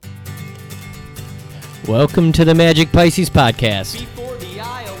Welcome to the Magic Pisces podcast. Before the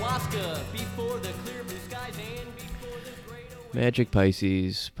ayahuasca, before the clear blue skies, and before the great Magic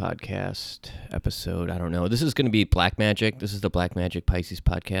Pisces podcast episode. I don't know. This is going to be Black Magic. This is the Black Magic Pisces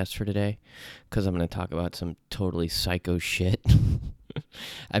podcast for today because I'm going to talk about some totally psycho shit.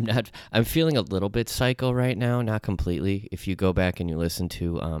 I'm feeling a little bit psycho right now, not completely. If you go back and you listen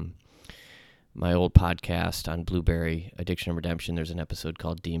to my old podcast on Blueberry Addiction and Redemption, there's an episode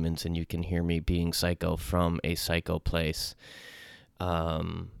called Demons, and you can hear me being psycho from a psycho place.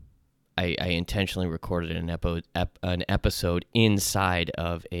 I intentionally recorded an episode inside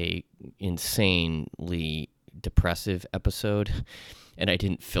of a insanely depressive episode, and I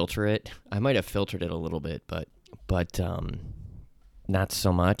didn't filter it. I might have filtered it a little bit, but not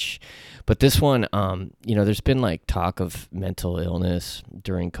so much. But this one, there's been like talk of mental illness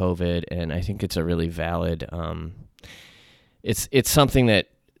during COVID, and I think it's a really valid, it's something that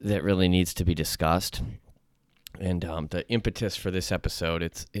really needs to be discussed. And the impetus for this episode,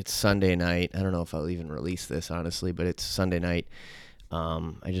 it's Sunday night. I don't know if I'll even release this, honestly, but it's Sunday night.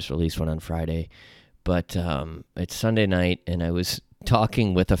 I just released one on Friday, but it's Sunday night, and I was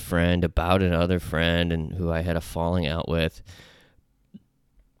talking with a friend about another friend and who I had a falling out with.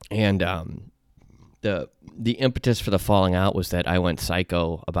 And the impetus for the falling out was that I went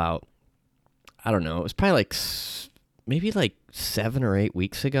psycho about, I don't know, it was probably maybe 7 or 8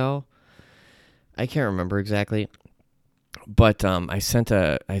 weeks ago. I can't remember exactly, but I sent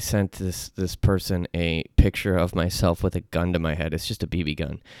this person a picture of myself with a gun to my head. It's just a BB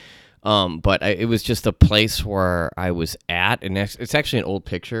gun, but it was just a place where I was at, and it's actually an old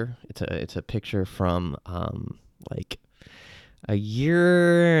picture. It's a picture from a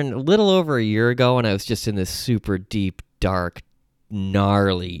little over a year ago, and I was just in this super deep, dark,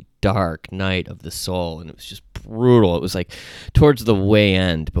 gnarly, dark night of the soul, and it was just brutal. It was like towards the way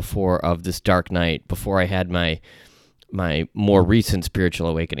end of this dark night, before I had my more recent spiritual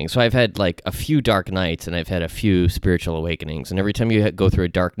awakening. So I've had like a few dark nights, and I've had a few spiritual awakenings, and every time you go through a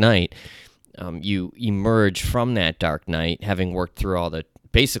dark night, you emerge from that dark night having worked through all the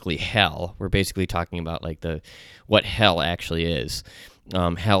basically hell. We're basically talking about what hell actually is.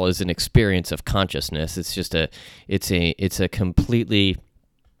 Hell is an experience of consciousness. It's just it's a completely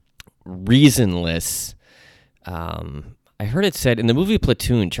reasonless. I heard it said in the movie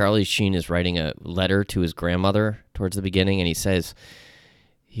Platoon, Charlie Sheen is writing a letter to his grandmother towards the beginning, and he says,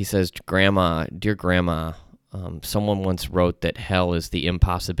 "Grandma, dear Grandma, someone once wrote that hell is the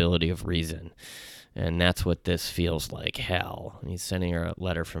impossibility of reason." And that's what this feels like, hell. And he's sending her a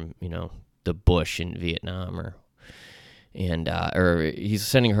letter from, the bush in Vietnam, or he's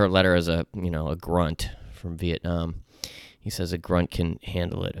sending her a letter as a grunt from Vietnam. He says a grunt can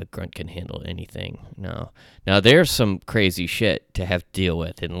handle it. A grunt can handle anything. Now there's some crazy shit to have to deal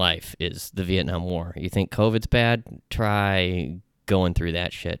with in life, is the Vietnam War. You think COVID's bad? Try going through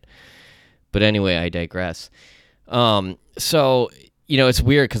that shit. But anyway, I digress. So... it's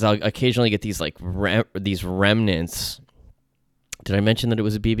weird because I'll occasionally get these these remnants. Did I mention that it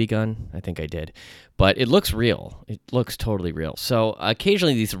was a BB gun? I think I did. But it looks real. It looks totally real. So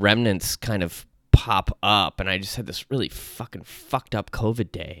occasionally these remnants kind of pop up, and I just had this really fucking fucked up COVID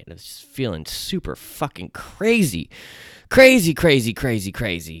day, and I was just feeling super fucking crazy. Crazy,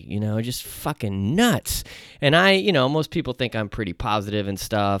 just fucking nuts. And most people think I'm pretty positive and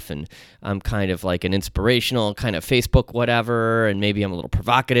stuff, and I'm kind of like an inspirational kind of Facebook whatever, and maybe I'm a little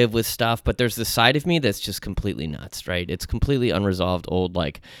provocative with stuff, but there's this side of me that's just completely nuts, right? It's completely unresolved old,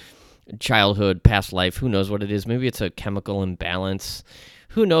 childhood, past life, who knows what it is. Maybe it's a chemical imbalance.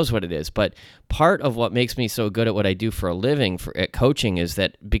 Who knows what it is? But part of what makes me so good at what I do for a living, at coaching, is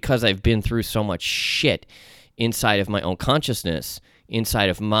that because I've been through so much shit inside of my own consciousness, inside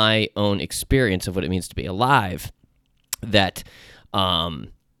of my own experience of what it means to be alive, that, I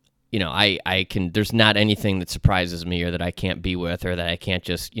can, there's not anything that surprises me or that I can't be with, or that I can't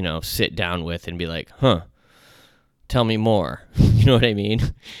just, sit down with and be like, tell me more. You know what I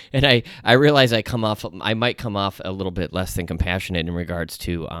mean? And I realize I might come off a little bit less than compassionate in regards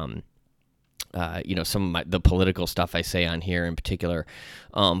to, some of the political stuff I say on here in particular.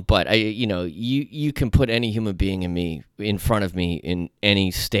 But you can put any human being in front of me in any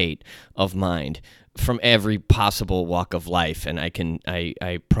state of mind from every possible walk of life, and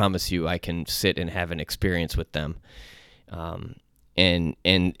I promise you I can sit and have an experience with them. And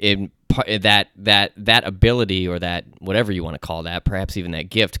in that ability, or that whatever you want to call that, perhaps even that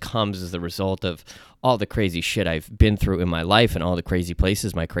gift, comes as the result of all the crazy shit I've been through in my life and all the crazy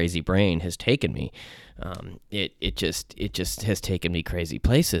places my crazy brain has taken me. It just has taken me crazy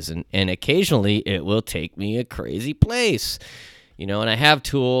places, and occasionally it will take me a crazy place. And I have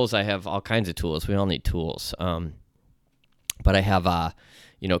tools. I have all kinds of tools. We all need tools. But I have,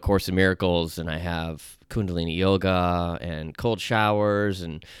 Course in Miracles, and I have Kundalini Yoga and cold showers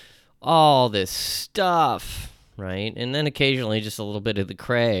and all this stuff, right? And then occasionally just a little bit of the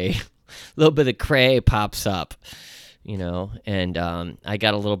cray, pops up, and I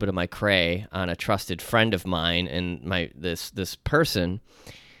got a little bit of my cray on a trusted friend of mine, and this person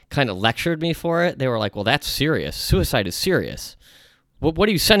kind of lectured me for it. They were like, well, that's serious. Suicide is serious. What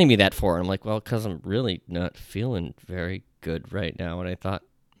are you sending me that for? And I'm like, well, because I'm really not feeling very good right now, and I thought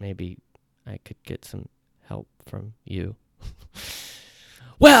maybe I could get some help from you.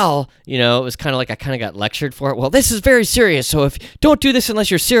 Well, it was kind of like I kind of got lectured for it. Well, this is very serious, so if don't do this unless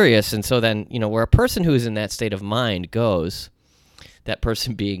you're serious. And so then, where a person who is in that state of mind goes, that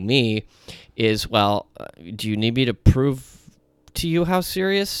person being me, is, well, do you need me to prove to you how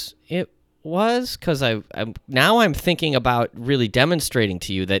serious it was? Because I'm thinking about really demonstrating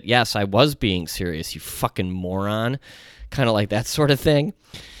to you that, yes, I was being serious, you fucking moron. Kind of like that sort of thing.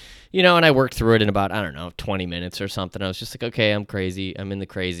 And I worked through it in about, 20 minutes or something. I was just like, okay, I'm crazy. I'm in the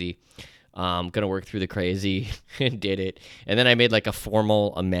crazy. I'm going to work through the crazy, and did it. And then I made like a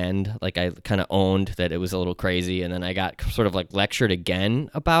formal amend. Like I kind of owned that it was a little crazy. And then I got sort of like lectured again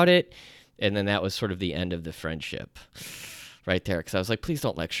about it. And then that was sort of the end of the friendship right there. Because I was like, please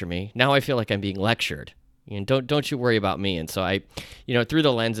don't lecture me. Now I feel like I'm being lectured. Don't you worry about me. And so I, through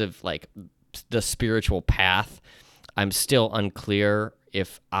the lens of like the spiritual path, I'm still unclear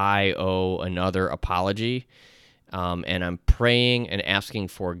if I owe another apology, and I'm praying and asking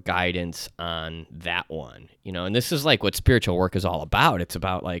for guidance on that one, and this is like what spiritual work is all about. It's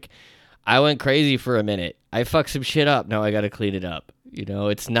about like, I went crazy for a minute. I fucked some shit up. Now I got to clean it up.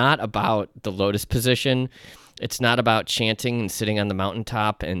 It's not about the lotus position. It's not about chanting and sitting on the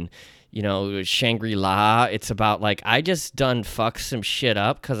mountaintop and, Shangri-La. It's about like, I just done fucked some shit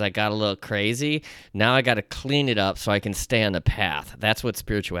up because I got a little crazy. Now I got to clean it up so I can stay on the path. That's what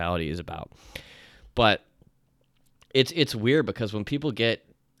spirituality is about. But it's weird because when people get,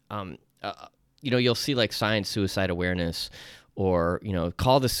 you'll see like science suicide awareness, or,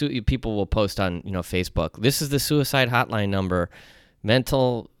 call the people will post on, Facebook. This is the suicide hotline number.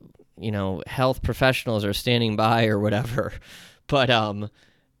 Mental, health professionals are standing by, or whatever. But,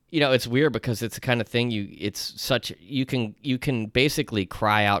 it's weird because it's the kind of thing you can basically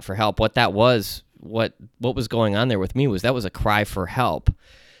cry out for help. What that was, what was going on there with me was that was a cry for help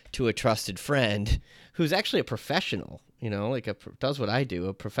to a trusted friend who's actually a professional, does what I do,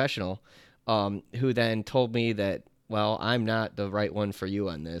 a professional, who then told me that, well, I'm not the right one for you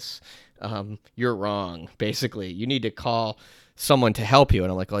on this. You're wrong. Basically, you need to call someone to help you.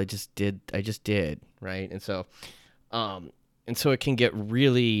 And I'm like, well, I just did. Right. And so it can get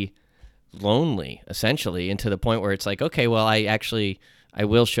really lonely, essentially, and to the point where it's like, okay, well, I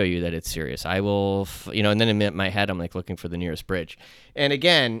will show you that it's serious. I will, and then in my head, I'm like looking for the nearest bridge. And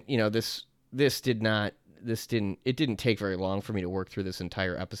again, it didn't take very long for me to work through this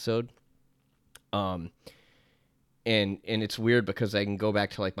entire episode. And it's weird because I can go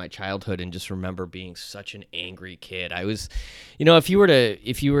back to like my childhood and just remember being such an angry kid. I was, if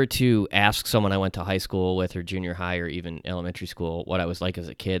you were to ask someone I went to high school with, or junior high, or even elementary school, what I was like as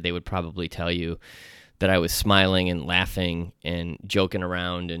a kid, they would probably tell you that I was smiling and laughing and joking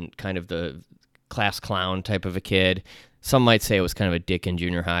around and kind of the class clown type of a kid. Some might say I was kind of a dick in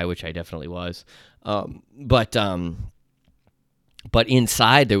junior high, which I definitely was. But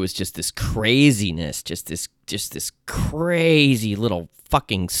inside there was just this craziness, just this crazy little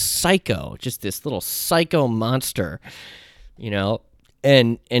fucking psycho, just this little psycho monster,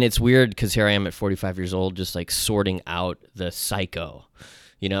 And it's weird because here I am at 45 years old, just like sorting out the psycho.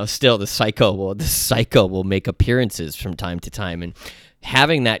 Still the psycho will make appearances from time to time, and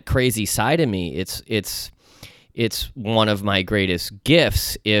having that crazy side of me, it's one of my greatest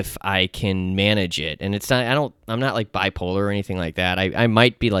gifts if I can manage it. And I'm not like bipolar or anything like that. I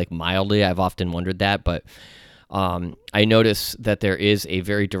might be like mildly. I've often wondered that, but I notice that there is a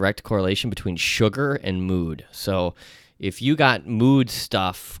very direct correlation between sugar and mood. So if you got mood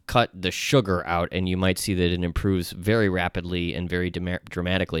stuff, cut the sugar out, and you might see that it improves very rapidly and very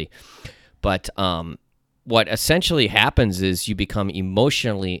dramatically. But what essentially happens is you become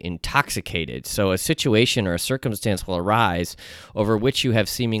emotionally intoxicated. So a situation or a circumstance will arise over which you have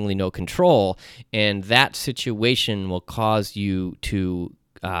seemingly no control, and that situation will cause you to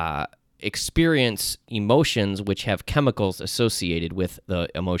experience emotions which have chemicals associated with the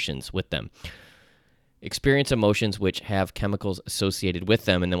emotions with them. Experience emotions which have chemicals associated with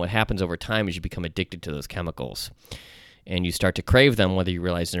them, and then what happens over time is you become addicted to those chemicals. and you start to crave them whether you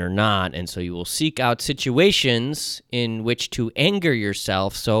realize it or not. And so you will seek out situations in which to anger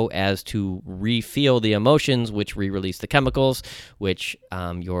yourself so as to re-feel the emotions, which re-release the chemicals, which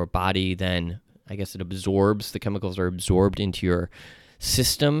your body then, I guess it absorbs. The chemicals are absorbed into your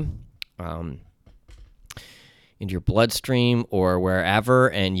system, into your bloodstream or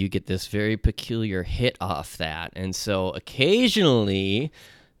wherever, and you get this very peculiar hit off that. And so occasionally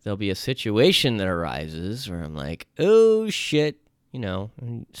there'll be a situation that arises where I'm like, oh shit,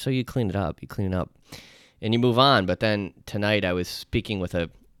 and so you clean it up, and you move on. But then tonight I was speaking with a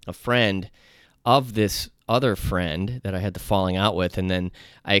friend of this other friend that I had the falling out with, and then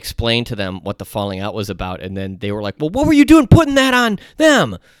I explained to them what the falling out was about, and then they were like, well, what were you doing putting that on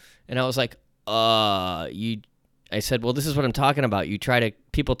them? And I was like, I said, well, this is what I'm talking about.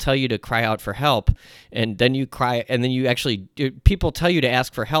 People tell you to cry out for help, and then you cry, and then people tell you to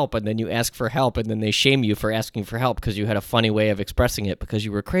ask for help, and then you ask for help, and then they shame you for asking for help because you had a funny way of expressing it because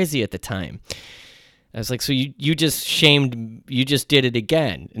you were crazy at the time. I was like, so you just did it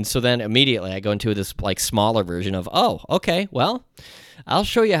again. And so then immediately I go into this like smaller version of, oh, okay, well, I'll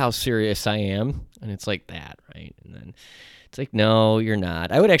show you how serious I am. And it's like that, right? And then it's like, no, you're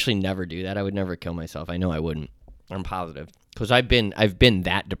not. I would actually never do that. I would never kill myself. I know I wouldn't. I'm positive, because I've been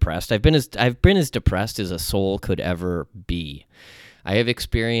that depressed. I've been as depressed as a soul could ever be. I have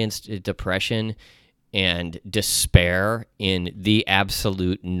experienced depression and despair in the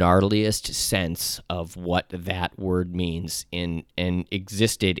absolute gnarliest sense of what that word means, and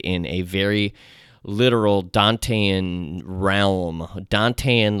existed in a very literal Dantean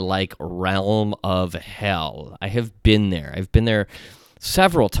like realm of hell. I have been there. I've been there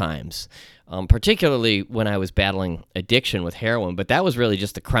several times. Particularly when I was battling addiction with heroin, but that was really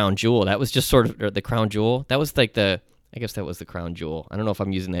just the crown jewel. That was just sort of the crown jewel. That was like I guess that was the crown jewel. I don't know if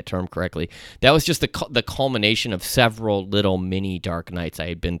I'm using that term correctly. That was just the culmination of several little mini dark nights I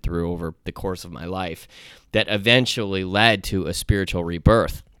had been through over the course of my life that eventually led to a spiritual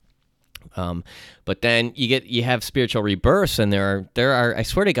rebirth. But then you have spiritual rebirths, and there are, I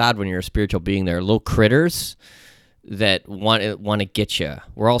swear to God, when you're a spiritual being, there are little critters that want to get you.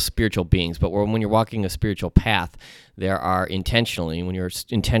 We're all spiritual beings, but when you're walking a spiritual path, when you're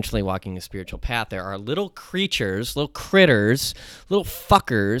intentionally walking a spiritual path, there are little creatures, little critters, little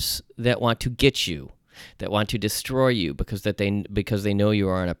fuckers that want to get you, that want to destroy you because they know you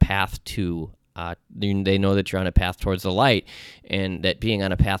are on a path to. They know that you're on a path towards the light, and that being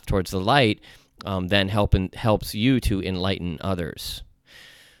on a path towards the light then helps you to enlighten others.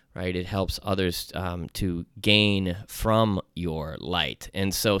 Right, it helps others to gain from your light.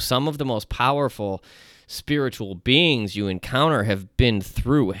 And so some of the most powerful spiritual beings you encounter have been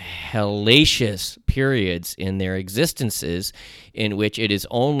through hellacious periods in their existences in which it is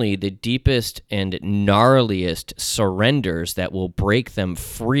only the deepest and gnarliest surrenders that will break them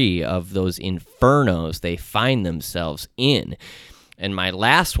free of those infernos they find themselves in. And my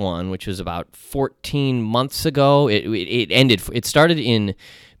last one, which was about 14 months ago, it started in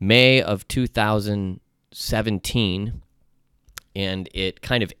May of 2017, and it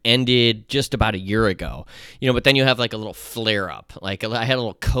kind of ended just about a year ago. But then you have like a little flare-up. Like I had a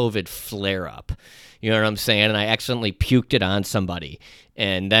little COVID flare-up. You know what I'm saying? And I accidentally puked it on somebody,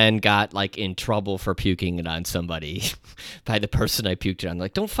 and then got like in trouble for puking it on somebody by the person I puked it on.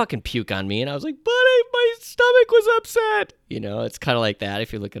 Like, don't fucking puke on me. And I was like, but my stomach was upset. It's kind of like that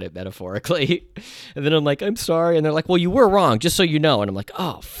if you look at it metaphorically. And then I'm like, I'm sorry. And they're like, well, you were wrong, just so you know. And I'm like,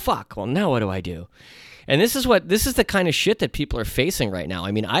 oh, fuck. Well, now what do I do? And this is the kind of shit that people are facing right now.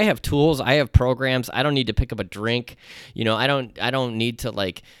 I mean, I have tools, I have programs. I don't need to pick up a drink. I don't need to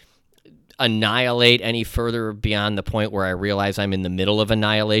like annihilate any further beyond the point where I realize I'm in the middle of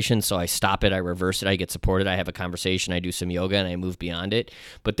annihilation. So I stop it, I reverse it, I get supported, I have a conversation, I do some yoga, and I move beyond it.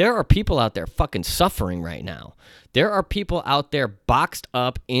 But there are people out there fucking suffering right now. There are people out there boxed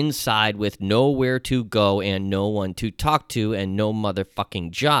up inside with nowhere to go and no one to talk to and no motherfucking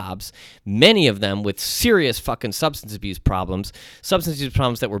jobs. Many of them with serious fucking substance abuse problems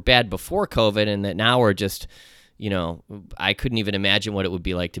that were bad before COVID and that now are just, I couldn't even imagine what it would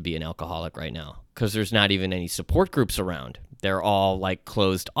be like to be an alcoholic right now because there's not even any support groups around. They're all like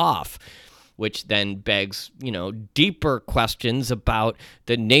closed off, which then begs, deeper questions about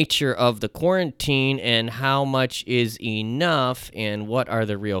the nature of the quarantine and how much is enough and what are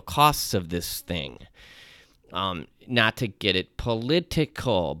the real costs of this thing. Not to get it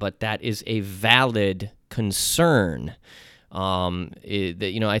political, but that is a valid concern.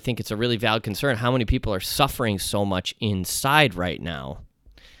 I think it's a really valid concern how many people are suffering so much inside right now.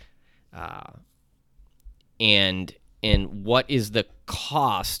 And what is the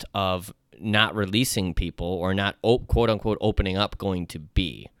cost of not releasing people or not quote unquote opening up going to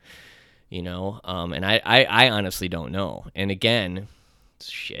be? And I honestly don't know. And again,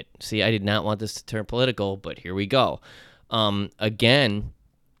 shit. See, I did not want this to turn political, but here we go.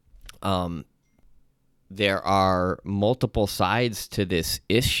 There are multiple sides to this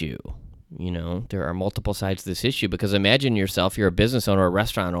issue. There are multiple sides to this issue because imagine yourself, you're a business owner, a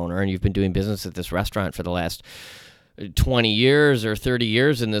restaurant owner, and you've been doing business at this restaurant for the last 20 years or 30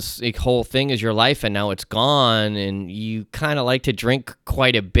 years, and this whole thing is your life, and now it's gone, and you kind of like to drink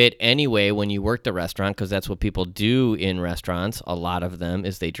quite a bit anyway when you work the restaurant because that's what people do in restaurants. A lot of them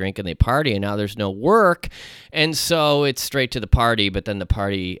is they drink and they party, and now there's no work, and so it's straight to the party, but then the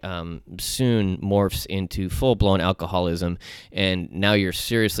party soon morphs into full-blown alcoholism, and now you're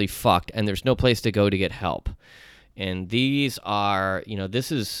seriously fucked, and there's no place to go to get help. And these are,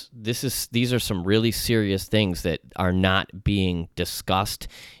 these are some really serious things that are not being discussed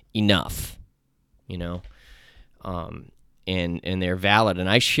enough, and they're valid. And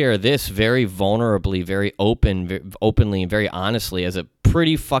I share this very vulnerably, very openly, and very honestly as a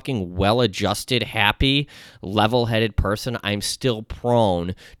pretty fucking well-adjusted, happy, level-headed person. I'm still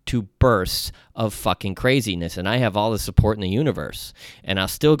prone to bursts of fucking craziness, and I have all the support in the universe, and I'll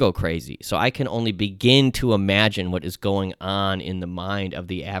still go crazy. So I can only begin to imagine what is going on in the mind of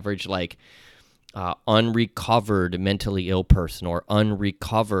the average, unrecovered mentally ill person or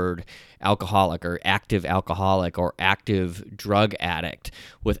unrecovered alcoholic or active drug addict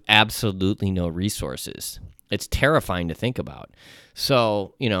with absolutely no resources. It's terrifying to think about.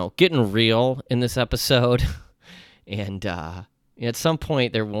 So, getting real in this episode, and at some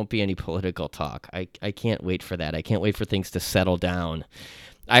point there won't be any political talk. I can't wait for that. I can't wait for things to settle down.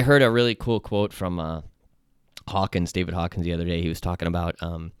 I heard a really cool quote from David Hawkins the other day. He was talking about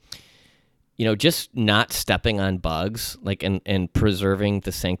just not stepping on bugs, and preserving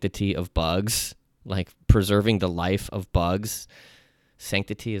the sanctity of bugs, preserving the life of bugs.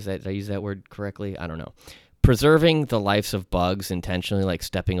 Sanctity, did I use that word correctly? I don't know. Preserving the lives of bugs intentionally,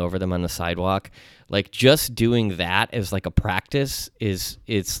 stepping over them on the sidewalk, just doing that as a practice it's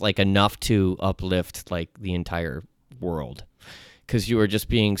enough to uplift the entire world, because you are just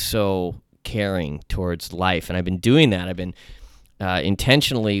being so caring towards life. And I've been doing that. I've been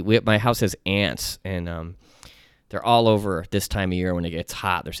intentionally. My house has ants, and they're all over this time of year when it gets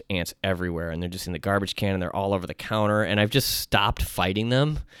hot. There's ants everywhere, and they're just in the garbage can, and they're all over the counter. And I've just stopped fighting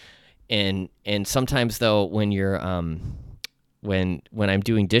them. And sometimes though, when you're when I'm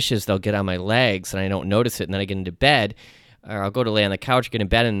doing dishes, they'll get on my legs, and I don't notice it, and then I get into bed, or I'll go to lay on the couch, get in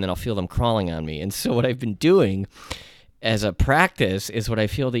bed, and then I'll feel them crawling on me. And so what I've been doing as a practice is when I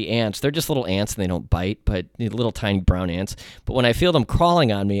feel the ants, they're just little ants and they don't bite, but little tiny brown ants. But when I feel them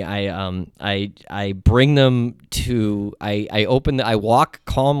crawling on me, I bring them to, I walk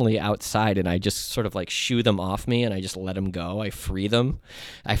calmly outside, and I just sort of shoo them off me, and I just let them go. I free them.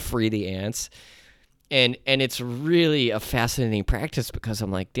 I free the ants. And it's really a fascinating practice because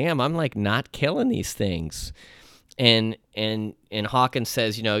I'm damn, I'm not killing these things. And Hawkins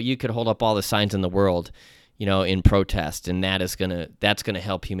says, you could hold up all the signs in the world, in protest, and that's gonna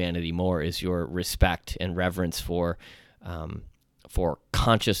help humanity more, is your respect and reverence for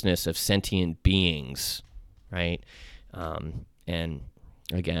consciousness of sentient beings, right? And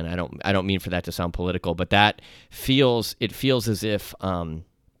again, I don't mean for that to sound political, but it feels as if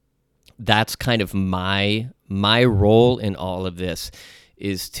that's kind of my role in all of this,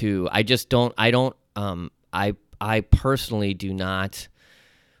 is to I personally do not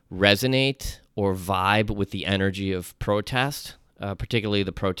resonate or vibe with the energy of protest, particularly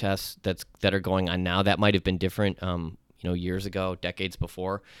the protests that are going on now. That might have been different, years ago, decades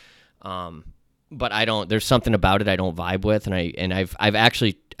before. But I don't. There's something about it I don't vibe with, and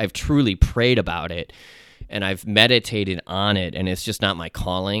I've truly prayed about it, and I've meditated on it, and it's just not my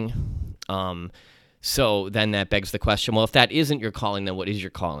calling. So then that begs the question: well, if that isn't your calling, then what is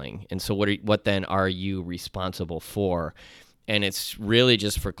your calling? And so what then are you responsible for? And it's really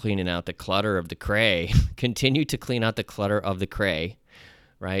just for cleaning out the clutter of the cray. Continue to clean out the clutter of the cray,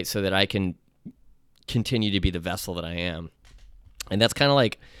 right? So that I can continue to be the vessel that I am. And that's kind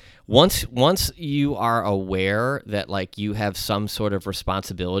of once you are aware that you have some sort of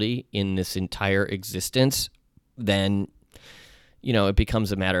responsibility in this entire existence, then it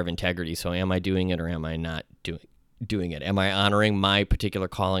becomes a matter of integrity. So am I doing it or am I not doing it? Am I honoring my particular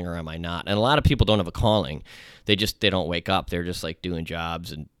calling or am I not? And a lot of people don't have a calling. They don't wake up. They're just doing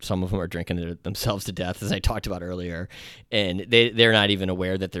jobs, and some of them are drinking themselves to death, as I talked about earlier. And they're not even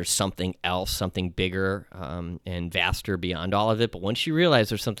aware that there's something else, something bigger and vaster beyond all of it. But once you realize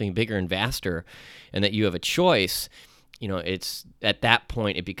there's something bigger and vaster and that you have a choice, it's at that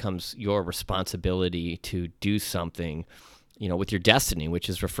point it becomes your responsibility to do something, with your destiny, which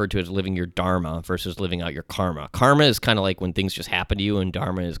is referred to as living your dharma versus living out your karma. Karma is kind of like when things just happen to you, and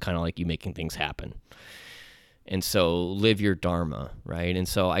dharma is kind of like you making things happen. And so live your dharma, right? And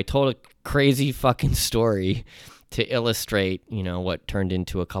so I told a crazy fucking story to illustrate, what turned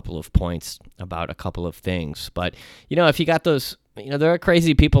into a couple of points about a couple of things. But, if you got those, there are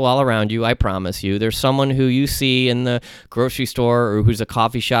crazy people all around you, I promise you. There's someone who you see in the grocery store, or who's a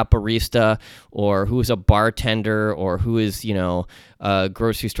coffee shop barista, or who's a bartender, or who is, a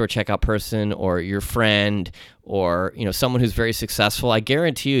grocery store checkout person, or your friend, or, someone who's very successful. I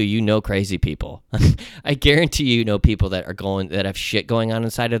guarantee you know crazy people. I guarantee you know people that that have shit going on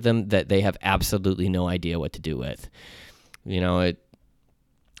inside of them that they have absolutely no idea what to do with.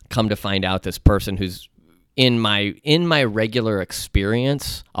 Come to find out, this person who's in my regular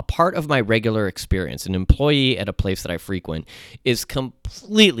experience, a part of my regular experience, an employee at a place that I frequent, is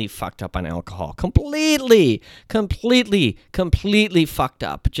completely fucked up on alcohol. Completely fucked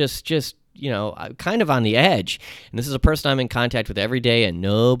up. Just kind of on the edge. And this is a person I'm in contact with every day, and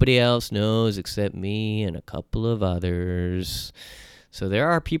nobody else knows except me and a couple of others. So there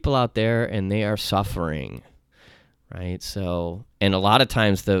are people out there, and they are suffering. Right. So, and a lot of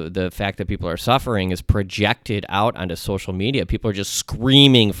times the fact that people are suffering is projected out onto social media. People are just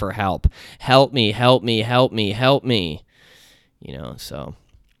screaming for help. Help me, help me, help me, help me. So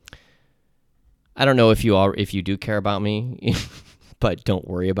I don't know if you do care about me, but don't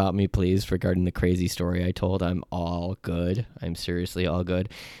worry about me, please, regarding the crazy story I told. I'm all good. I'm seriously all good.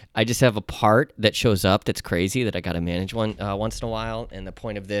 I just have a part that shows up that's crazy that I got to manage once in a while. And the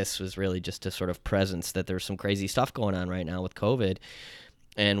point of this was really just to sort of presence that there's some crazy stuff going on right now with COVID.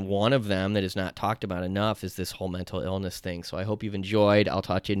 And one of them that is not talked about enough is this whole mental illness thing. So I hope you've enjoyed. I'll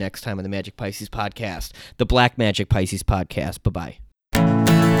talk to you next time on the Magic Pisces podcast, the Black Magic Pisces podcast. Bye-bye.